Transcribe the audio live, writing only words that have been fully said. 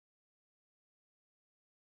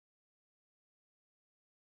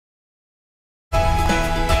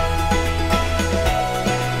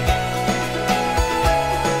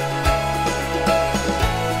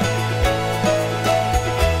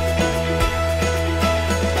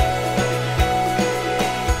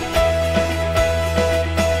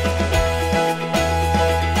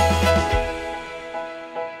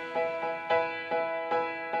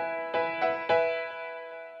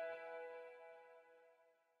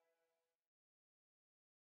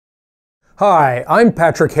Hi, I'm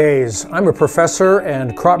Patrick Hayes. I'm a professor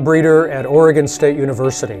and crop breeder at Oregon State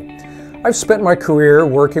University. I've spent my career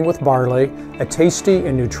working with barley, a tasty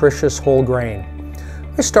and nutritious whole grain.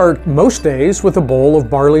 I start most days with a bowl of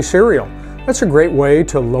barley cereal. That's a great way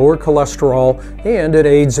to lower cholesterol and it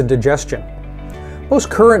aids in digestion. Most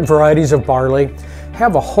current varieties of barley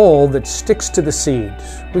have a hull that sticks to the seed.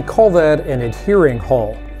 We call that an adhering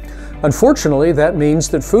hull. Unfortunately, that means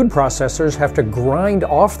that food processors have to grind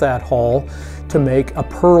off that hull to make a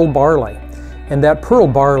pearl barley. And that pearl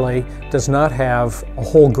barley does not have a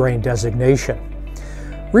whole grain designation.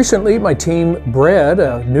 Recently, my team bred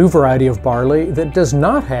a new variety of barley that does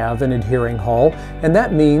not have an adhering hull, and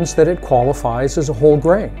that means that it qualifies as a whole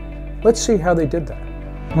grain. Let's see how they did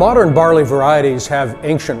that. Modern barley varieties have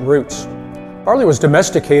ancient roots. Barley was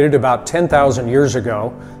domesticated about 10,000 years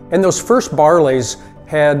ago, and those first barleys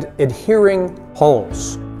had adhering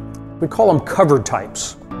hulls. We call them covered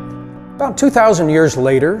types. About 2,000 years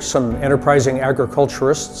later, some enterprising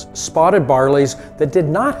agriculturists spotted barleys that did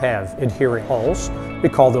not have adhering hulls. We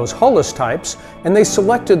call those hulless types, and they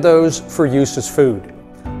selected those for use as food.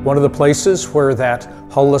 One of the places where that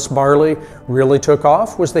hulless barley really took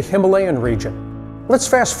off was the Himalayan region. Let's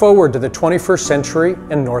fast forward to the 21st century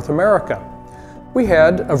in North America. We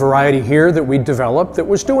had a variety here that we developed that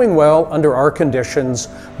was doing well under our conditions,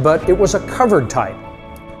 but it was a covered type.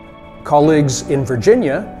 Colleagues in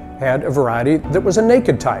Virginia had a variety that was a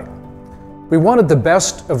naked type. We wanted the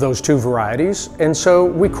best of those two varieties, and so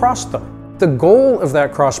we crossed them. The goal of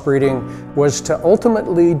that crossbreeding was to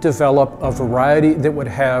ultimately develop a variety that would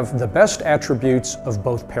have the best attributes of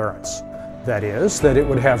both parents. That is, that it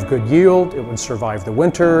would have good yield, it would survive the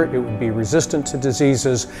winter, it would be resistant to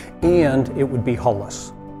diseases, and it would be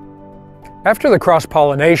hulless. After the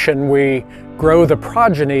cross-pollination, we grow the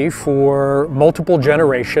progeny for multiple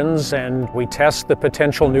generations, and we test the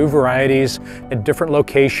potential new varieties at different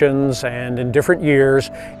locations and in different years,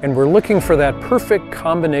 and we're looking for that perfect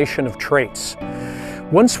combination of traits.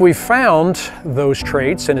 Once we've found those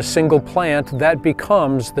traits in a single plant, that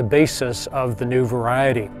becomes the basis of the new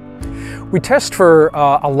variety. We test for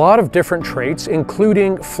a lot of different traits,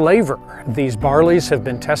 including flavor. These barleys have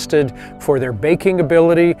been tested for their baking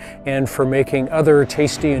ability and for making other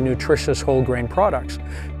tasty and nutritious whole grain products.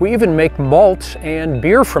 We even make malt and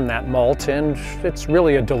beer from that malt, and it's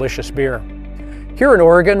really a delicious beer. Here in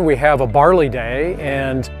Oregon, we have a barley day,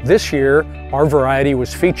 and this year our variety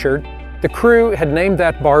was featured. The crew had named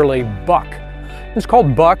that barley Buck. It's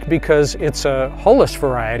called Buck because it's a hulless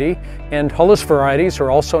variety, and hulless varieties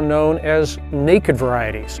are also known as naked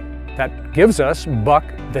varieties. That gives us Buck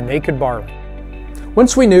the naked barley.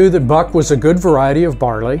 Once we knew that Buck was a good variety of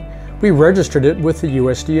barley, we registered it with the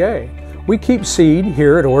USDA. We keep seed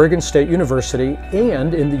here at Oregon State University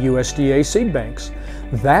and in the USDA seed banks.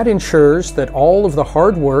 That ensures that all of the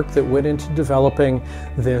hard work that went into developing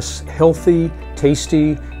this healthy,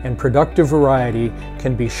 tasty, and productive variety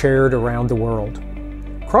can be shared around the world.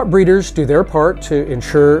 Crop breeders do their part to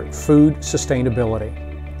ensure food sustainability.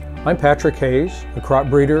 I'm Patrick Hayes, a crop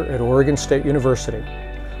breeder at Oregon State University.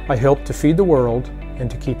 I help to feed the world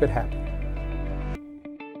and to keep it happy.